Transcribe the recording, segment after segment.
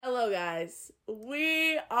guys,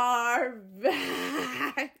 we are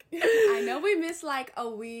back. I know we missed like a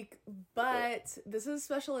week, but this is a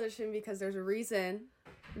special edition because there's a reason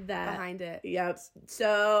behind it. Yep.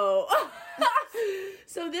 So,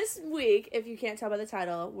 so this week, if you can't tell by the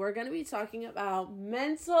title, we're going to be talking about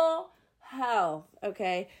mental health,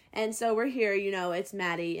 okay? And so we're here, you know, it's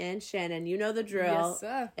Maddie and Shannon. You know the drill. Yes,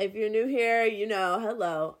 sir. If you're new here, you know,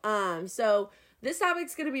 hello. So this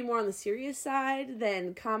topic's going to be more on the serious side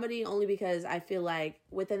than comedy, only because I feel like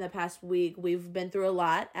within the past week, we've been through a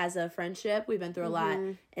lot as a friendship. We've been through a lot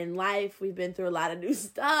in life. We've been through a lot of new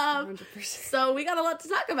stuff. 100%. So we got a lot to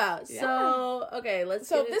talk about. Yeah. So, okay,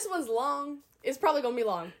 So if this one's long, it's probably going to be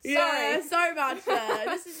long. Sorry about that.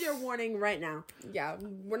 This is your warning right now. Yeah,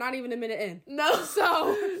 we're not even a minute in. No.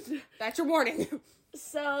 So that's your warning.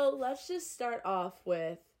 So let's just start off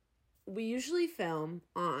with, we usually film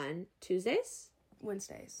on Tuesdays?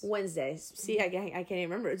 Wednesdays. See, I can't even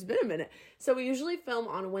remember. It's been a minute. So we usually film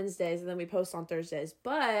on Wednesdays and then we post on Thursdays.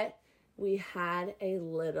 But we had a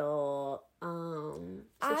little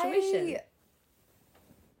situation.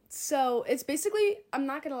 So it's basically, I'm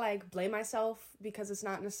not going to like blame myself because it's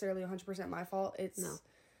not necessarily 100% my fault. It's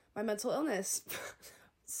my mental illness.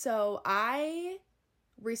 So I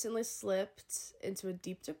recently slipped into a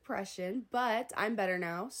deep depression, but I'm better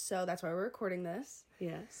now. So that's why we're recording this.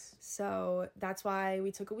 Yes. So that's why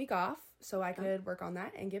we took a week off so I could work on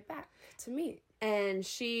that and get back to me. And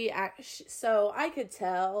so I could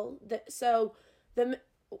tell that,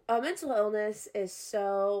 a mental illness is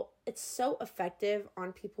so effective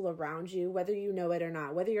on people around you, whether you know it or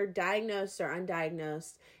not, whether you're diagnosed or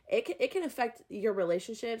undiagnosed. It can affect your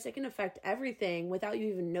relationships. It can affect everything without you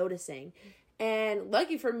even noticing. And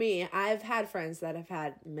lucky for me, I've had friends that have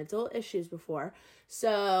had mental issues before.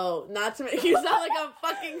 So, not to make you sound like a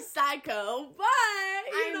fucking psycho, but,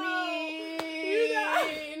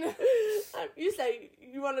 you say,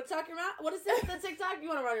 you want to talk your mouth? What is this, the TikTok? You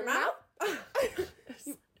want to run your mouth?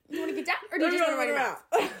 You want to get down? Or do you just want to run your mouth?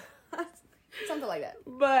 Something like that.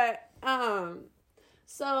 But,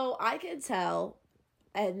 so I could tell,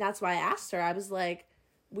 and that's why I asked her, I was like,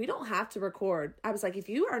 we don't have to record. I was like, if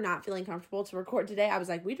you are not feeling comfortable to record today, I was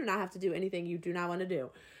like, we do not have to do anything you do not want to do.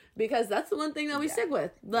 Because that's the one thing that we stick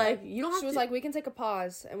with. Like, you don't have to. She was like, we can take a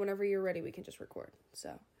pause, and whenever you're ready, we can just record.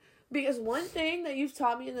 So, because one thing that you've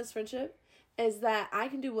taught me in this friendship is that I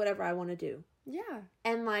can do whatever I want to do. Yeah.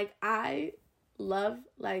 And, like, I love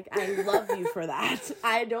you for that.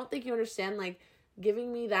 I don't think you understand, like,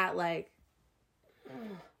 giving me that, like,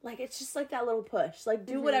 it's just like that little push. Like,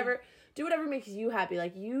 do whatever makes you happy.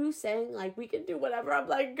 Like, you saying, like, we can do whatever. I'm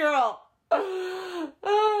like, girl, I'm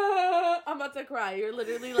about to cry. You're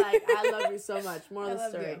literally like, I love you so much. More of the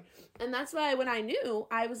story. You. And that's why when I knew,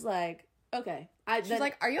 I was like, okay. She's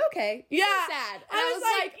like, are you okay? Yeah. You're sad. And I was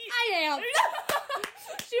like, I am.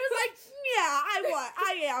 She was like, yeah,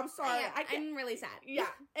 I am. Sorry. I'm really sad. Yeah.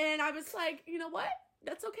 And I was like, you know what?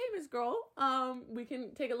 That's okay, Miss Girl. We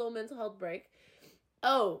can take a little mental health break.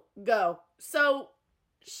 Oh, go. So,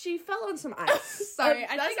 she fell on some ice. Sorry,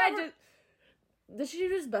 Did she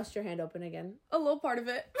just bust your hand open again? A little part of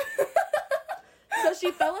it. So,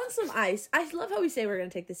 she fell on some ice. I love how we say we're going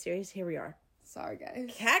to take this serious. Here we are. Sorry, guys.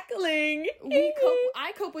 Cackling.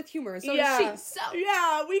 I cope with humor, so does she. So.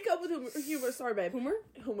 Yeah, we cope with humor. Sorry, babe.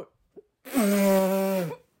 Humor.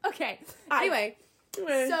 Okay. Anyway.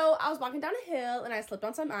 So I was walking down a hill and I slipped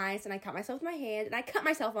on some ice and I cut myself with my hand and I cut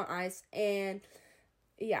myself on ice and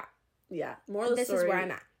yeah. More of the this story. This is where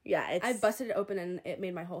I'm at. Yeah, I busted it open and it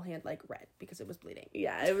made my whole hand like red because it was bleeding.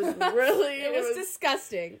 Yeah, it was really it was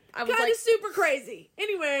disgusting. I was kind of like super crazy.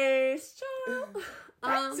 Anyways,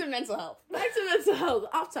 back to mental health.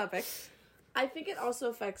 Off topic. I think it also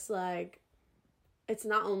affects like it's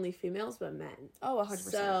not only females but men. Oh, 100%.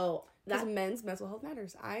 So because men's mental health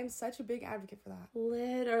matters. I am such a big advocate for that.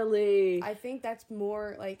 Literally. I think that's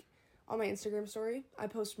more like on my Instagram story, I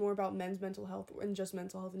post more about men's mental health and just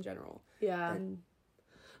mental health in general. Yeah.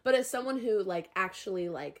 But as someone who, like, actually,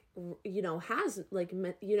 like, you know, has, like,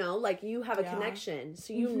 you know, like, you have a connection.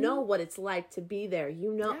 So you know what it's like to be there.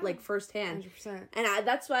 You know, like, firsthand. 100%. And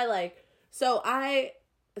that's why, like, so I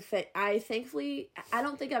thankfully, I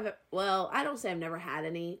don't think I don't say I've never had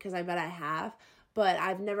any, because I bet I have. But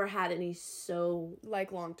I've never had any so...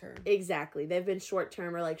 like, long-term. Exactly. They've been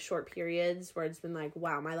short-term or, like, short periods where it's been like,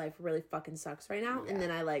 wow, my life really fucking sucks right now. Yeah. And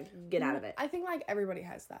then I, like, get out of it. I think, like, everybody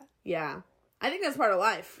has that. Yeah. I think that's part of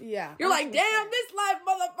life. Yeah. You're like, damn, this life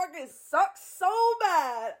motherfucking sucks so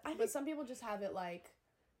bad. But some people just have it, like,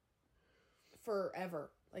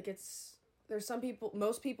 forever. Like, there's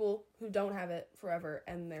most people who don't have it forever,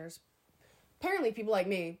 and there's apparently people like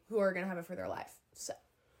me who are going to have it for their life. So...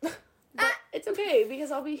 okay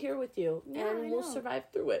because I'll be here with you and we'll survive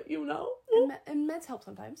through it, you know? And meds help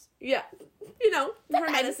sometimes. Yeah. You know, her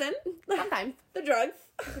medicine. Sometimes. The drugs.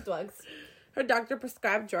 The drugs. Her doctor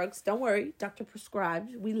prescribed drugs. Don't worry. Doctor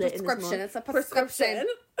prescribed. We lit in this Prescription. It's a prescription.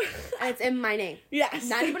 And it's in my name. Yes.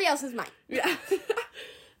 Not anybody else's mine. Yeah.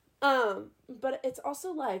 But it's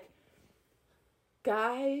also like,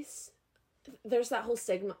 guys, there's that whole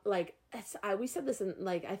stigma, like, we said this in,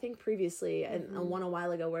 like, I think previously, and one a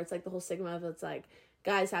while ago, where it's, like, the whole stigma of, it's, like,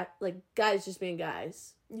 guys just being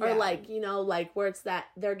guys. Yeah. Or, like, you know, like, where it's that,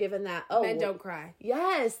 they're given that, men don't cry.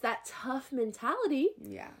 Yes, that tough mentality.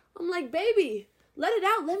 Yeah. I'm like, baby, let it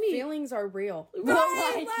out, Feelings are real.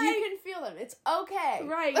 Right, like, you can feel them. It's okay.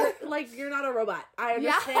 Right, you're not a robot. I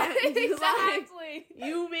understand. Yeah, exactly. Like,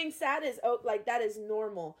 you being sad is, like, that is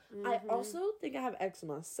normal. I also think I have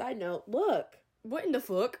eczema. Side note, look. What in the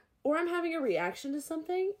fuck? Or I'm having a reaction to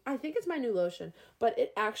something. I think it's my new lotion. But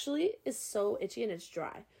it actually is so itchy and it's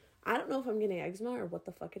dry. I don't know if I'm getting eczema or what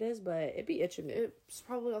the fuck it is, but it be itching me. It's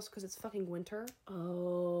probably also because it's fucking winter.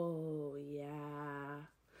 Oh, yeah.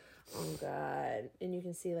 Oh, God. And you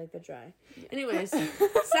can see, like, the dry. Yeah. Anyways,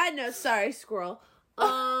 side note, sorry, squirrel.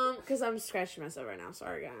 Because I'm scratching myself right now.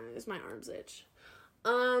 Sorry, guys. My arms itch.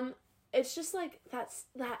 It's just, like,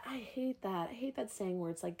 I hate that. I hate that saying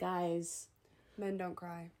where it's, like, guys. Men don't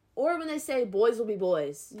cry. Or when they say boys will be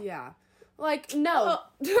boys. Yeah. Like, no.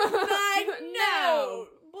 Like, no.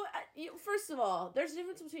 First of all, there's a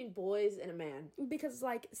difference between boys and a man. Because,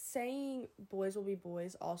 like, saying boys will be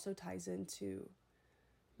boys also ties into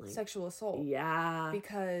sexual assault. Yeah.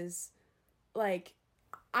 Because, like,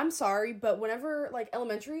 I'm sorry, but whenever, like,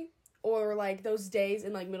 elementary or, like, those days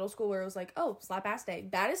in, like, middle school where it was like, oh, slap ass day,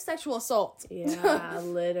 that is sexual assault. Yeah,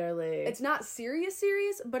 literally. It's not serious,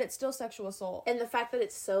 but it's still sexual assault. And the fact that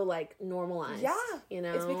it's so, like, normalized. Yeah. You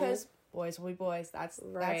know? It's because boys will be boys. That's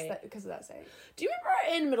right. Because of that saying. Do you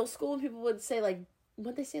remember in middle school when people would say, like,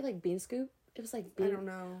 what'd they say, like, bean scoop? It was like bean. I don't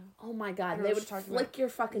know. Oh my God. They would flick your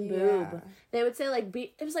fucking Yeah. boob. They would say like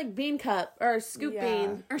it was like bean cup or scoop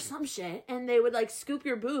bean or some shit. And they would like scoop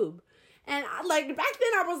your boob. And like back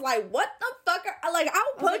then I was like, what the fuck? I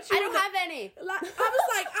will punch you. I don't have any. Like, I was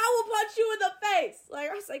like, I will punch you in the face.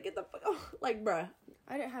 Like I was like, get the fuck. Oh, like bruh.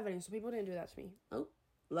 I didn't have any, so people didn't do that to me. Oh,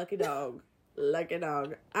 lucky dog. Lucky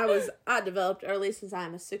dog. I developed early since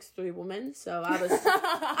I'm a 6'3" woman. So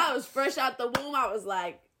I was fresh out the womb. I was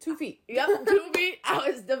like, 2 feet. Yep, 2 feet. I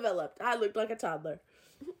was developed. I looked like a toddler.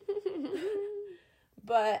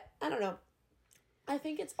 But, I don't know. I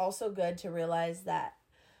think it's also good to realize that...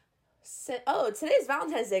 today's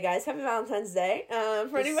Valentine's Day, guys. Happy Valentine's Day.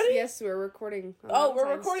 For anybody? Yes, we're recording on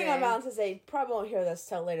we're recording on Valentine's Day. Probably won't hear this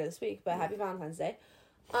till later this week, but happy Valentine's Day.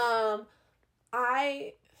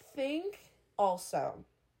 I think also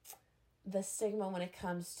the stigma when it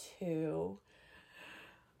comes to...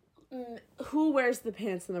 who wears the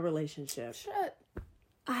pants in the relationship? Shit.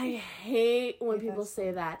 I hate when people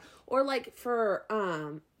say that. Or like for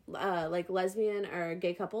like lesbian or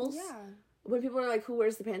gay couples. Yeah. When people are like, who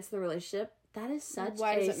wears the pants in the relationship? That is such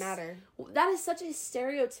Why does it matter? That is such a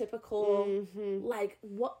stereotypical like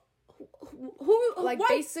what who like why?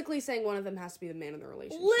 Basically saying one of them has to be the man in the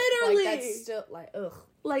relationship. Literally. Like that's still like ugh.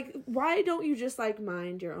 Like why don't you just like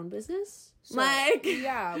mind your own business? So, like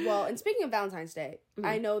yeah, well, and speaking of Valentine's Day,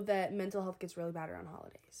 I know that mental health gets really bad around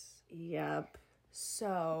holidays. Yep.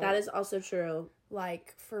 So that is also true.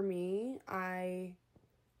 Like for me,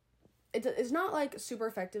 it's not like super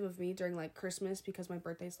effective of me during like Christmas because my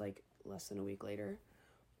birthday's like less than a week later,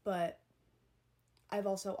 but I've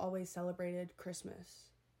also always celebrated Christmas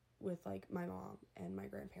with like my mom and my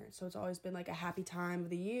grandparents, so it's always been like a happy time of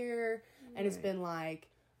the year, and it's been like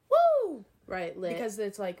woo, right, lit. Because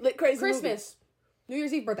it's like lit crazy Christmas, movies. New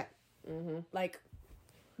Year's Eve, birthday, like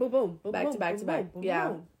boom boom boom back boom, to back boom, to back, boom, yeah.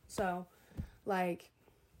 Boom. So like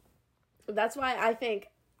that's why I think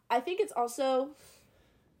it's also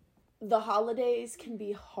the holidays can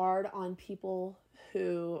be hard on people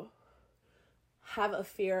who have a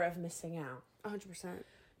fear of missing out. 100%.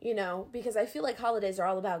 You know, because I feel like holidays are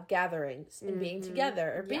all about gatherings and being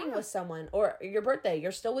together or being with someone. Or your birthday,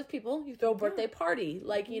 you're still with people, you throw a birthday party.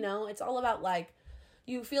 Like, you know, it's all about, like,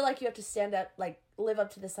 you feel like you have to stand up, like, live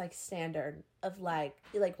up to this, like, standard of, like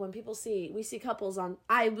when people we see couples on,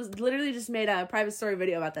 I was literally just made a private story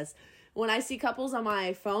video about this. When I see couples on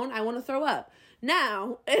my phone, I want to throw up.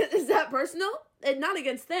 Now, is that personal? And not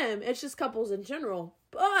against them. It's just couples in general.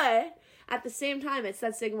 But at the same time, it's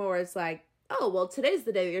that stigma where it's like, oh, well, today's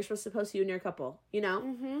the day that you're supposed to post you and your couple, you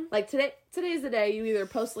know? Like, today's the day you either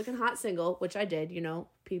post looking hot single, which I did, you know,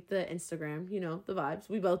 peep the Instagram, you know, the vibes.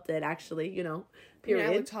 We both did, actually, you know, period.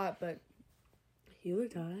 Yeah, I looked hot, but... You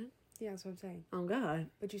looked hot. Yeah, that's what I'm saying. Oh, God.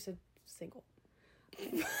 But you said single.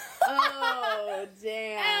 Oh,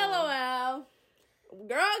 damn. LOL.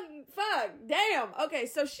 Girl, fuck, damn. Okay,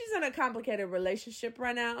 so she's in a complicated relationship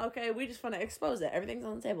right now. Okay, we just want to expose it. Everything's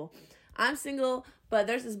on the table. I'm single, but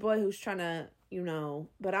there's this boy who's trying to,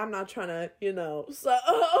 but I'm not trying to, so,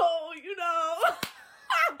 I'm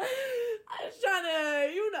trying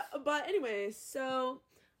to, but anyways, so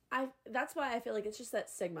that's why I feel like it's just that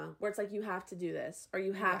stigma where it's like you have to do this or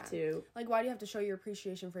you have to. Like, why do you have to show your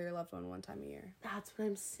appreciation for your loved one one time a year? That's what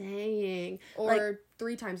I'm saying. Or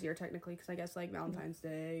 3 times a year, technically, because I guess, like, Valentine's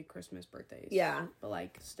Day, Christmas, birthdays. Yeah. But,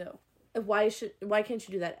 like, still. Why can't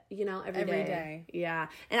you do that, every day? Yeah.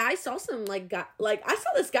 And I saw some, I saw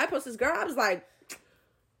this guy post this girl. I was like,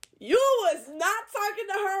 you was not talking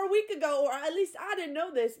to her a week ago, or at least I didn't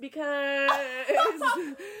know this because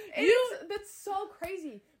that's so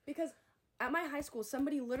crazy. Because at my high school,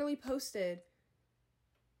 somebody literally posted,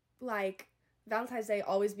 like, Valentine's Day,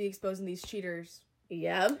 always be exposing these cheaters.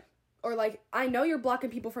 Yep. Or, like, I know you're blocking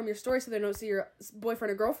people from your story so they don't see your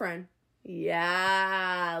boyfriend or girlfriend.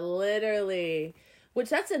 Yeah, literally. Which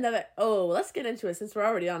that's another... Oh, let's get into it since we're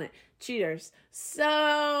already on it. Cheaters.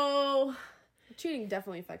 So... Cheating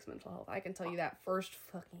definitely affects mental health. I can tell you that first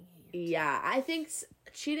fucking hand. Yeah, I think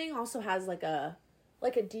cheating also has, a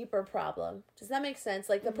deeper problem. Does that make sense?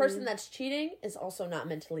 Like, the person that's cheating is also not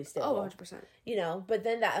mentally stable. Oh, 100%. But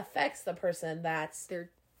then that affects the person that's... They're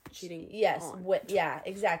cheating on. Yeah,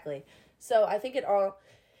 exactly. So, I think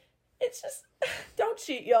it's just... Don't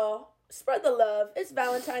cheat, y'all. Spread the love. It's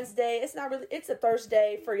Valentine's Day. It's not really... It's a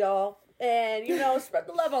Thursday for y'all. And, spread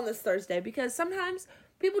the love on this Thursday. Because sometimes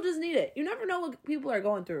people just need it. You never know what people are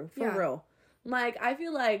going through. For real. Like, I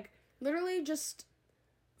feel like... Literally just...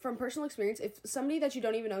 From personal experience, if somebody that you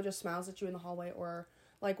don't even know just smiles at you in the hallway or,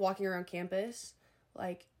 like, walking around campus,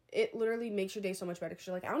 like, it literally makes your day so much better. Because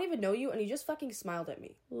you're like, I don't even know you, and you just fucking smiled at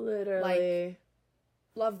me. Literally. Like,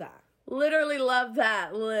 love that. Literally love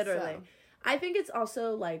that. Literally. So. I think it's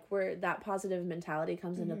also, like, where that positive mentality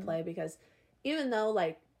comes into play. Because even though,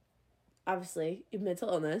 like, obviously, mental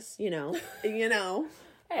illness, hey.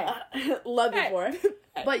 Love you for it.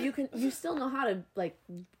 But you still know how to, like...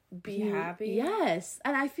 Be happy. Yes.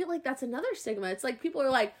 And I feel like that's another stigma. It's like people are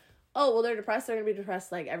like, oh, well, they're depressed. They're going to be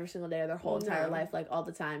depressed like every single day of their whole entire life, like all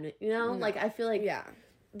the time. No. Like I feel like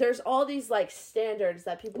there's all these like standards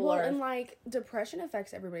that people are. And like depression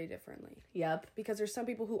affects everybody differently. Yep. Because there's some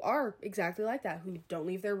people who are exactly like that, who don't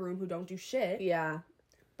leave their room, who don't do shit. Yeah.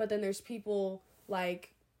 But then there's people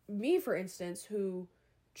like me, for instance, who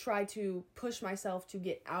try to push myself to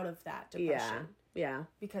get out of that depression. Yeah.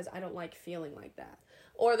 Because I don't like feeling like that.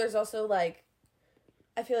 Or there's also, like,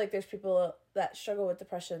 I feel like there's people that struggle with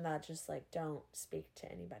depression that just, like, don't speak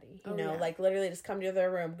to anybody. You know, like, literally just come to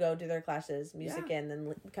their room, go do their classes, music in,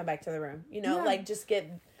 then come back to their room. Like, just get...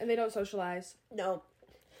 And they don't socialize. No.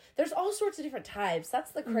 There's all sorts of different types.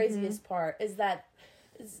 That's the craziest part, is that,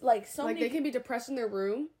 it's, like, so many... Like, they can be depressed in their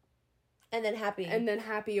room. And then happy. And then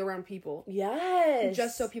happy around people. Yes.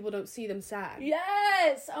 Just so people don't see them sad.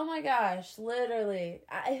 Yes. Oh, my gosh. Literally.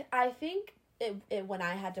 I think... when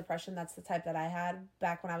I had depression, that's the type that I had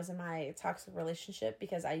back when I was in my toxic relationship,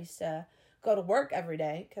 because I used to go to work every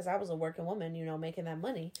day because I was a working woman, making that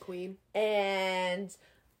money. Queen. And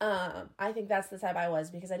I think that's the type I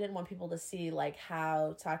was, because I didn't want people to see like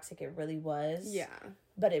how toxic it really was. Yeah.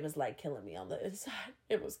 But it was like killing me on the inside.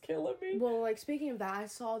 It was killing me. Well, like speaking of that, I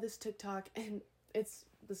saw this TikTok and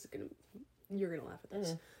you're gonna laugh at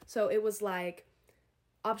this. So it was like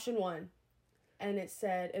option 1. And it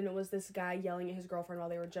said, and it was this guy yelling at his girlfriend while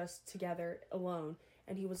they were just together alone.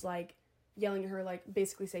 And he was like yelling at her, like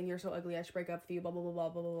basically saying, "You're so ugly, I should break up with you, blah, blah, blah, blah,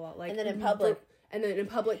 blah, blah, blah." Like, and then in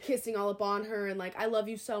public. Kissing all up on her and like, "I love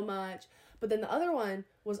you so much." But then the other one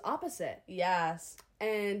was opposite. Yes.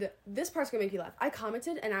 And this part's gonna make you laugh. I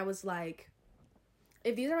commented and I was like,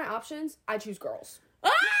 if these are my options, I choose girls.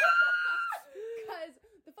 Because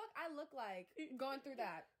the fuck I look like going through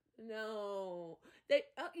that. No,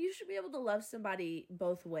 you should be able to love somebody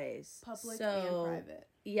both ways, public and private.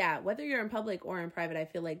 Yeah, whether you're in public or in private, I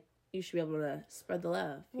feel like you should be able to spread the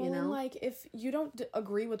love. Well, like if you don't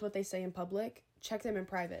agree with what they say in public, check them in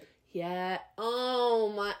private. Yeah.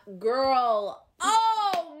 Oh my girl.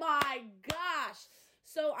 Oh my gosh.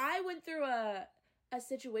 So I went through a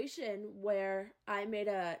situation where I made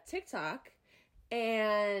a TikTok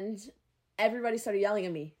and everybody started yelling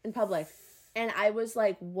at me in public. And I was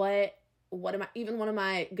like, what am I, even one of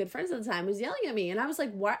my good friends at the time was yelling at me. And I was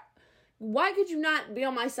like, why could you not be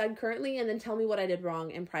on my side currently and then tell me what I did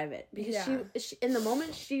wrong in private? Because she in the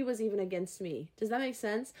moment, she was even against me. Does that make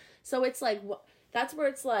sense? So it's like, that's where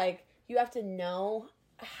it's like, you have to know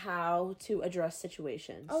how to address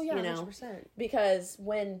situations. Oh, yeah, you know? 100%. Because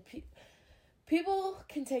when people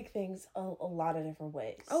can take things a lot of different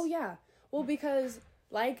ways. Oh, yeah. Well, because,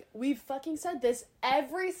 like, we've fucking said this in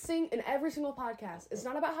every single podcast. It's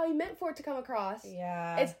not about how you meant for it to come across.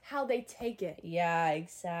 Yeah. It's how they take it. Yeah,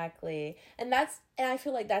 exactly. And I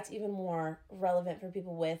feel like that's even more relevant for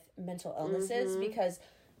people with mental illnesses because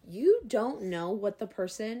you don't know what the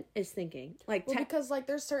person is thinking. Like, well, because, like,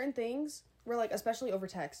 there's certain things where, like, especially over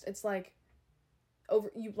text, it's like,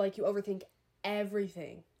 you overthink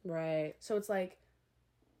everything. Right. So it's like,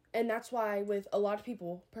 and that's why with a lot of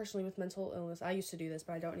people, personally with mental illness, I used to do this,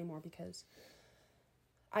 but I don't anymore because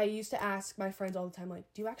I used to ask my friends all the time, like,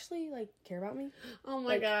 do you actually, like, care about me? Oh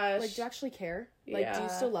my like, gosh. Like, do you actually care? Like, Yeah. do you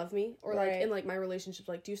still love me? Or, Right. like, in, like, my relationships,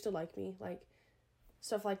 like, do you still like me? Like,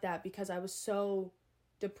 stuff like that, because I was so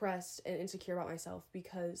depressed and insecure about myself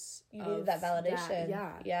because You needed that validation.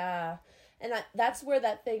 Yeah. Yeah. And that's where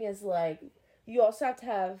that thing is, like, you also have to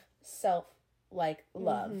have self, like,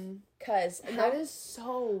 love. Because that is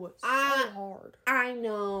so hard. I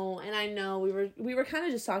know. And I know we were kind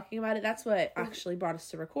of just talking about it. That's what actually brought us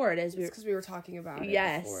to record is because we were talking about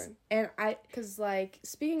it before. And because, like,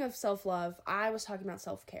 speaking of self-love, I was talking about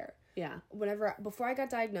self-care. Yeah. Before I got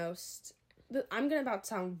diagnosed, I'm gonna about to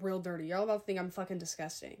sound real dirty. Y'all about to think I'm fucking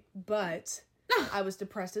disgusting. But I was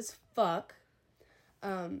depressed as fuck.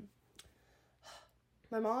 My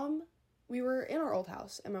mom, we were in our old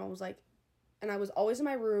house, and my mom was like, and I was always in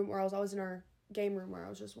my room, or I was always in our game room where I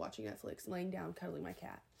was just watching Netflix, laying down, cuddling my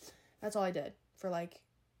cat. That's all I did for, like,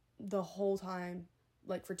 the whole time,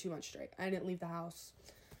 like, for 2 months straight. I didn't leave the house.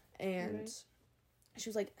 And she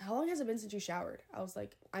was like, how long has it been since you showered? I was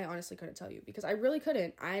like, I honestly couldn't tell you, because I really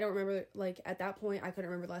couldn't. I don't remember, like, at that point, I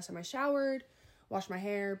couldn't remember the last time I showered, washed my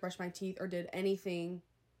hair, brushed my teeth, or did anything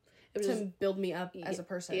to build me up as a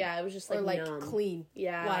person. Yeah, it was just, like, or, like, numb. clean.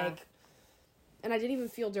 Yeah. Like, and I didn't even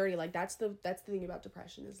feel dirty. Like, that's the thing about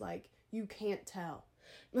depression is, like, you can't tell.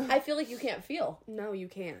 I feel like you can't feel. No, you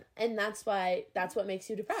can't. And that's what makes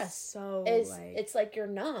you depressed. So, it's like you're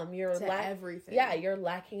numb. You're everything. Yeah, you're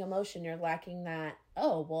lacking emotion. You're lacking that,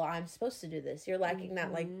 oh, well, I'm supposed to do this. You're lacking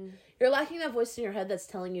that, like, you're lacking that voice in your head that's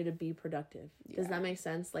telling you to be productive. Does that make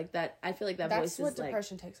sense? Like, that, I feel like that's voice is, like... That's what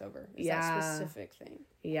depression takes over. Is that specific thing.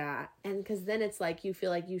 Yeah. And because then it's like, you feel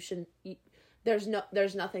like you shouldn't... There's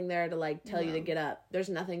nothing there to, like, tell you to get up. There's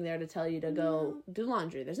nothing there to tell you to go do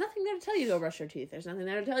laundry. There's nothing there to tell you to go brush your teeth. There's nothing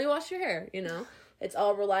there to tell you to wash your hair, you know? It's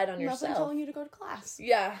all relied on yourself. Nothing telling you to go to class.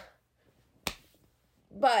 Yeah.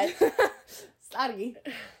 But... Sorry.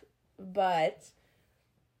 But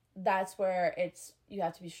that's where you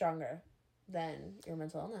have to be stronger than your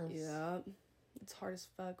mental illness. Yeah. It's hard as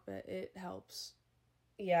fuck, but it helps.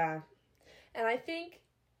 Yeah. And I think,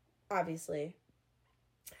 obviously...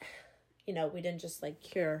 You know, we didn't just, like,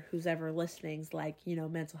 cure who's ever listening's, like, you know,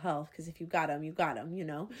 mental health. Because if you got them, you got them, you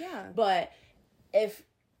know? Yeah. But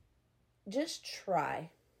just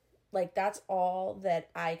try. Like, that's all that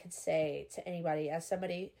I could say to anybody. As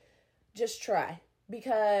somebody, just try.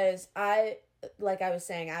 Because like I was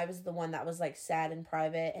saying, I was the one that was, like, sad in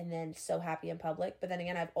private and then so happy in public. But then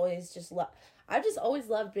again, I've just always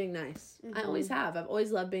loved being nice. I always have. I've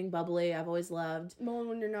always loved being bubbly. I've always loved... Well,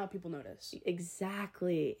 when you're not, people notice.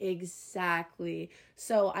 Exactly.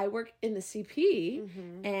 So I work in the CP,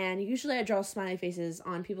 and usually I draw smiley faces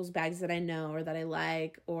on people's bags that I know or that I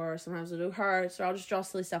like, or sometimes I'll do hearts, or I'll just draw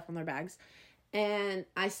silly stuff on their bags. And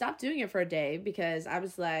I stopped doing it for a day because I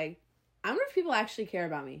was like, I wonder if people actually care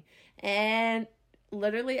about me. And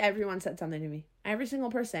literally everyone said something to me. Every single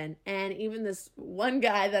person. And even this one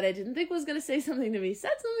guy that I didn't think was going to say something to me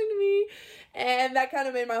said something to me. And that kind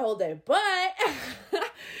of made my whole day. But,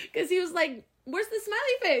 because he was like, where's the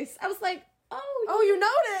smiley face? I was like, oh, you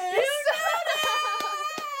noticed! You noticed!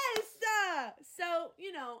 So,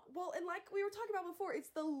 you know. Well, and like we were talking about before, it's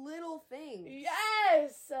the little things.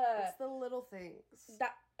 Yes! It's the little things.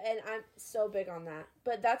 And I'm so big on that.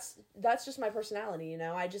 But that's just my personality, you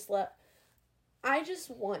know? I just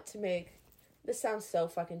want to make... This sounds so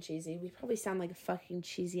fucking cheesy. We probably sound like fucking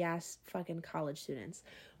cheesy ass fucking college students.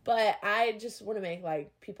 But I just want to make,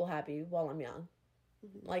 like, people happy while I'm young.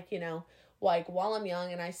 Like, you know, like, while I'm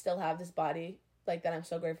young and I still have this body, like, that I'm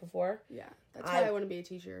so grateful for. Yeah. That's why I want to be a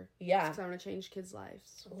teacher. Yeah. Because I want to change kids'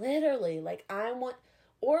 lives. Literally. Like, I want...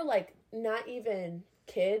 Or, like, not even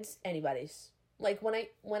kids, anybody's. Like, when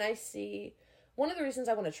I see... One of the reasons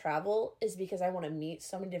I want to travel is because I want to meet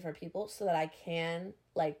so many different people so that I can,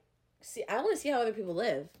 like... I want to see how other people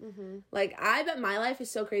live. Like, I bet my life is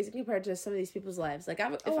so crazy compared to some of these people's lives. Like,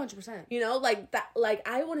 100%. You know, like, that, like,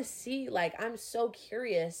 I want to see, like, I'm so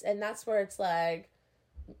curious. And that's where it's like,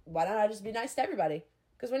 why don't I just be nice to everybody?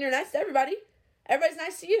 Because when you're nice to everybody, everybody's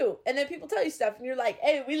nice to you. And then people tell you stuff, and you're like,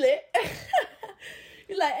 hey, we lit.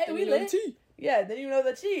 You're like, hey, we lit. Yeah, then you know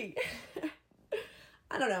the tea.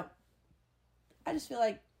 I don't know. I just feel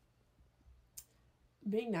like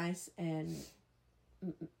being nice and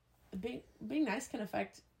being nice can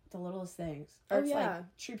affect the littlest things. Or it's like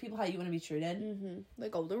treat people how you want to be treated. Mm-hmm. The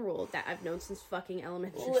golden rule that I've known since fucking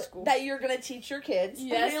elementary school. That you're going to teach your kids.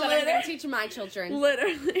 Yes, that I'm going to teach my children.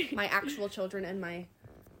 Literally. My actual children and my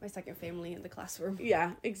second family in the classroom.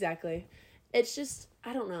 Yeah, exactly. It's just,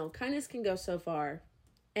 I don't know. Kindness can go so far.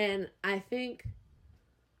 And I think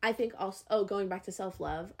also, going back to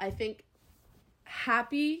self-love, I think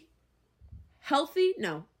healthy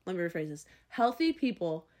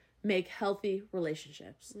people make healthy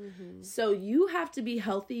relationships. Mm-hmm. So you have to be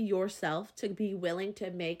healthy yourself to be willing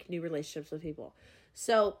to make new relationships with people.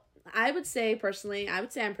 So I would say personally, I'm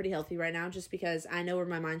pretty healthy right now just because I know where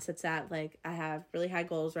my mindset's at. Like, I have really high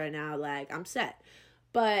goals right now. Like, I'm set.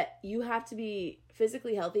 But you have to be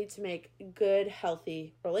physically healthy to make good,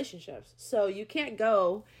 healthy relationships. So you can't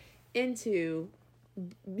come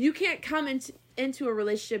into a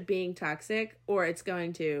relationship being toxic, or it's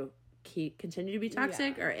going to continue to be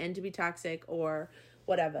toxic or end to be toxic or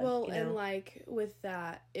whatever. Well, and like with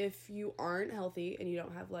that, if you aren't healthy and you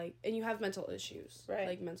don't have and you have mental issues, right,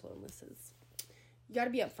 like mental illnesses, you got to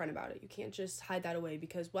be upfront about it. You can't just hide that away,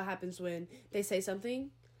 because what happens when they say something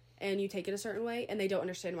and you take it a certain way and they don't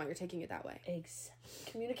understand why you're taking it that way?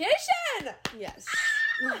 Communication. Yes.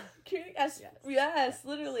 Yes,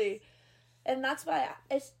 literally. And that's why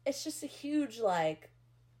it's just a huge, like,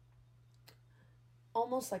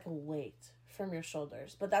 almost like a weight from your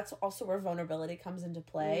shoulders. But that's also where vulnerability comes into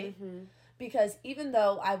play. Mm-hmm. Because even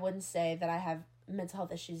though I wouldn't say that I have mental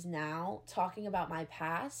health issues now, talking about my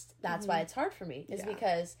past, that's why it's hard for me. Is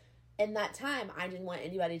because in that time, I didn't want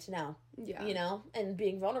anybody to know. Yeah. You know? And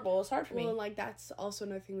being vulnerable is hard for me. Well, like, that's also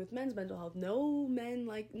another thing with men's mental health. No men,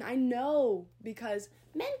 like, I know, because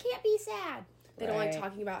men can't be sad. They don't like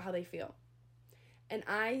talking about how they feel. And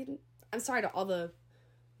I'm sorry to all the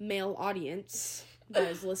male audience that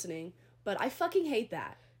is listening, but I fucking hate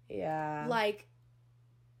that. Yeah. Like,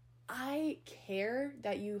 I care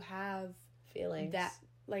that you have feelings.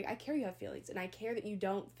 I care you have feelings, and I care that you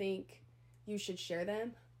don't think you should share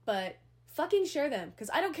them, but fucking share them, because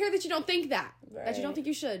I don't care that you don't think that. Right. That you don't think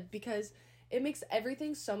you should, because it makes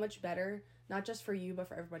everything so much better, not just for you, but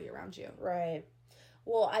for everybody around you. Right.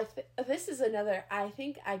 Well, this is another, I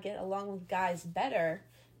think I get along with guys better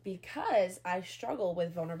because I struggle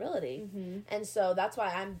with vulnerability. Mm-hmm. And so that's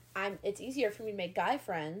why it's easier for me to make guy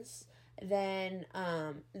friends than,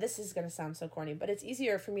 this is going to sound so corny, but it's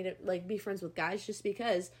easier for me to, like, be friends with guys just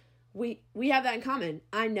because we have that in common.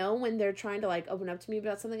 I know when they're trying to, like, open up to me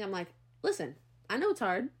about something, I'm like, listen, I know it's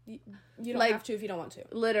hard. You don't have to if you don't want to.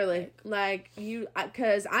 Literally.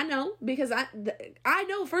 Because I know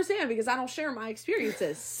firsthand because I don't share my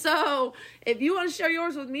experiences. So if you want to share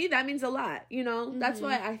yours with me, that means a lot, you know? Mm-hmm. That's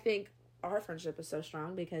why I think our friendship is so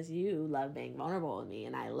strong, because you love being vulnerable with me,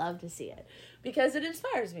 and I love to see it because it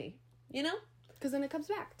inspires me, you know? Because then it comes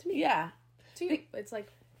back to me. Yeah. To you. It's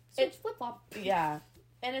like, it's flip-flop. Yeah.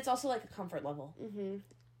 And it's also like a comfort level. Mm-hmm.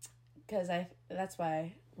 Because that's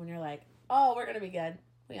why when you're like, oh, we're going to be good.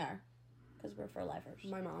 We are. Because we're for lifers.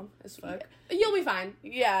 My mom is fuck. Yeah. You'll be fine.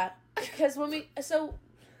 Yeah. Because so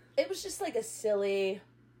it was just like a silly,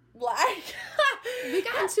 like. We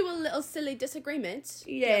got into a little silly disagreement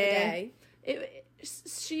the other day.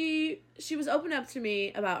 She was open up to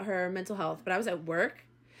me about her mental health, but I was at work.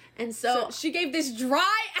 And so she gave this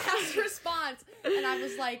dry ass response. And I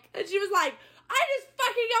was like. And she was like, I just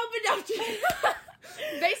fucking opened up to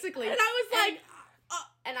you. Basically. And I was like.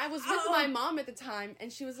 And I was with my mom at the time,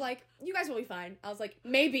 and she was like, you guys will be fine. I was like,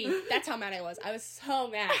 maybe. That's how mad I was. I was so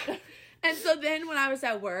mad. And so then when I was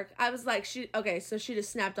at work, I was like, so she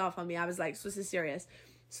just snapped off on me. I was like, so this is serious.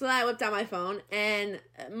 So then I whipped out my phone, and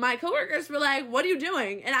my coworkers were like, what are you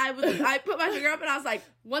doing? And I put my finger up, and I was like,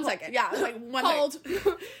 1 second. Yeah, I was like, Hold.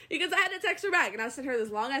 Because I had to text her back, and I sent her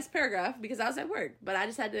this long-ass paragraph because I was at work, but I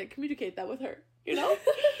just had to communicate that with her. You know?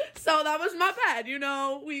 So that was my bad, you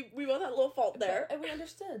know? We both had a little fault there. And we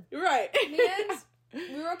understood. Right. In the end,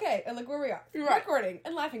 we were okay. And look where we are. Right. Recording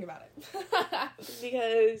and laughing about it.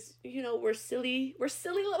 Because, you know, we're silly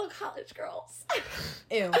little college girls.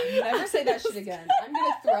 Ew. Never say that shit again. I'm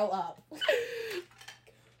gonna throw up.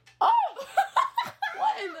 Oh!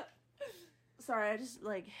 What in the... Sorry, I just,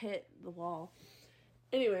 like, hit the wall.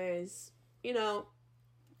 Anyways, you know,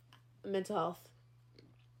 mental health.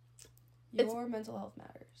 Your mental health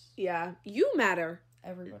matters. Yeah. You matter.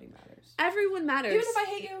 Everybody matters. Everyone matters. Even if I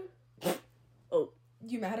hate you. Oh.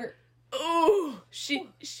 You matter. Oh, she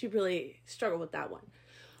really struggled with that one.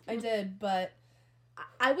 I did, but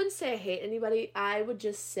I wouldn't say I hate anybody. I would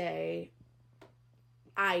just say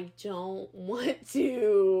I don't want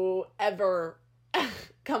to ever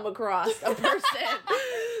come across a person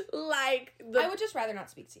like I would just rather not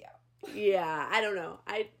speak to you. Yeah, I don't know.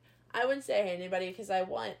 I wouldn't say I hate anybody because I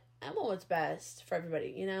want what's best for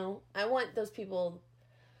everybody, you know? I want those people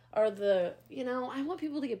I want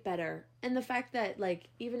people to get better. And the fact that, like,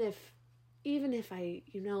 even if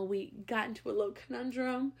we got into a little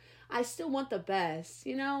conundrum, I still want the best,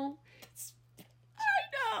 you know? I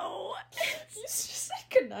know. You just said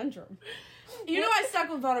conundrum. You know I suck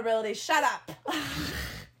with vulnerability. Shut up.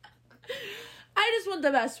 I just want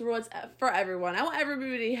the best for everyone. I want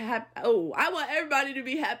everybody happy. Oh, I want everybody to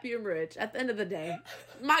be happy and rich at the end of the day.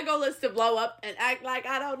 My goal is to blow up and act like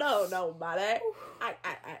I don't know nobody.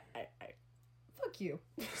 Fuck you.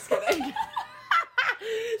 Just kidding.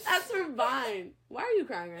 That's for Vine. Why are you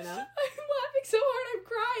crying right now? I'm laughing so hard I'm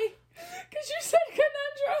crying. Because you said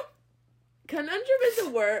conundrum. Conundrum is a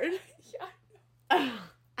word. Yeah.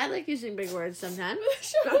 I like using big words sometimes. The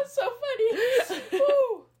show was so funny.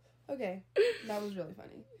 Woo. Okay. That was really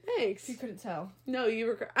funny. Thanks. You couldn't tell. No, you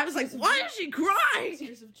were I was like, why is she crying?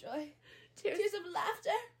 Tears of joy. Tears of laughter.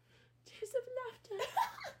 Tears of laughter.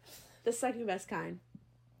 The second best kind.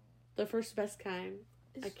 The first best kind.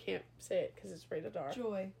 I can't say it because it's rated R.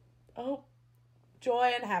 Joy. Oh.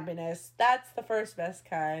 Joy and happiness. That's the first best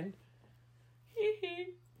kind.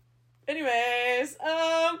 Anyways,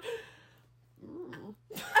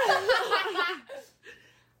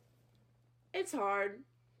 it's hard.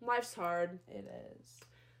 Life's hard. It is.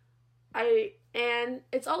 And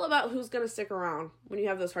it's all about who's gonna stick around when you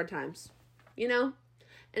have those hard times, you know?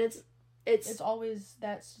 And it's always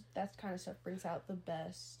that kind of stuff brings out the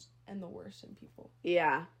best and the worst in people.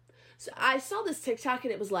 Yeah. So I saw this TikTok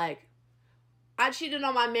and it was like, I cheated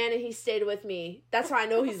on my man and he stayed with me. That's how I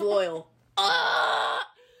know he's loyal. Are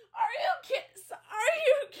you kidding?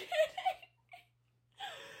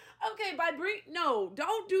 Okay, no,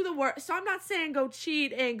 don't do the work. So I'm not saying go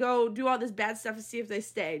cheat and go do all this bad stuff and see if they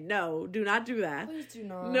stay. No, do not do that. Please do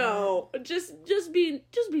not. No, just be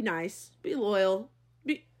nice. Be loyal.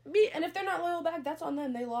 Be. And if they're not loyal back, that's on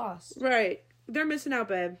them. They lost. Right. They're missing out,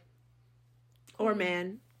 babe. Or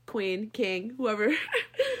man, queen, king, whoever.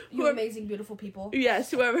 You amazing, beautiful people.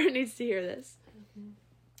 Yes, whoever needs to hear this. Mm-hmm.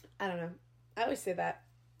 I don't know. I always say that.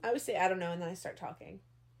 I always say I don't know, and then I start talking.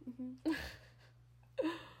 Mm-hmm.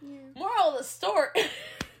 Yeah. Moral of the story.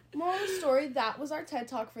 Moral of the story, that was our TED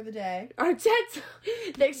Talk for the day. Our TED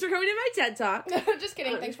Thanks for coming to my TED Talk. Just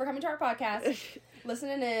kidding. Thanks for coming to our podcast.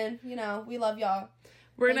 Listening in. You know, we love y'all.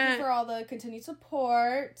 Thank you for all the continued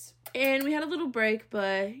support. And we had a little break,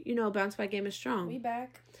 but, bounce back game is strong. We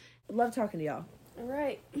back. Love talking to y'all. All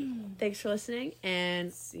right. Thanks for listening,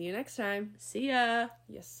 and see you next time. See ya.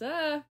 Yes, sir.